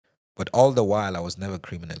But all the while, I was never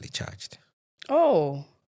criminally charged. Oh,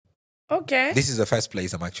 okay. This is the first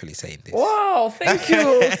place I'm actually saying this. Wow, thank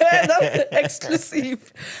you. That's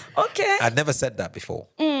exclusive. Okay. I'd never said that before.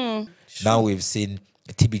 Now we've seen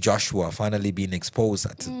TB Joshua finally being exposed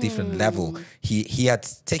at a different level. He had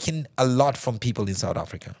taken a lot from people in South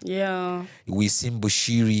Africa. Yeah. We've seen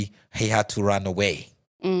Bushiri, he had to run away.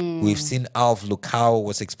 We've seen Alf Lukau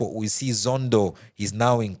was exposed. We see Zondo, he's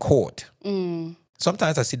now in court.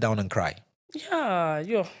 Sometimes I sit down and cry.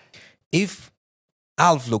 Yeah. If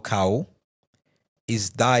Alf Lukau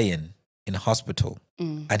is dying in hospital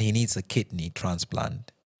and he needs a kidney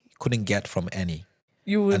transplant, he couldn't get from any.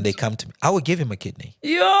 You would. And they come to me, I would give him a kidney.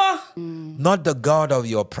 Yeah. Not the God of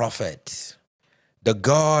your prophet, the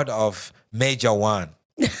God of Major One.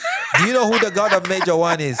 Do you know who the God of Major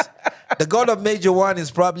One is? The God of Major One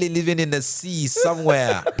is probably living in the sea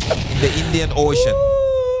somewhere in the Indian Ocean.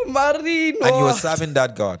 Ooh, Marino. And you are serving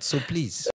that God. So please.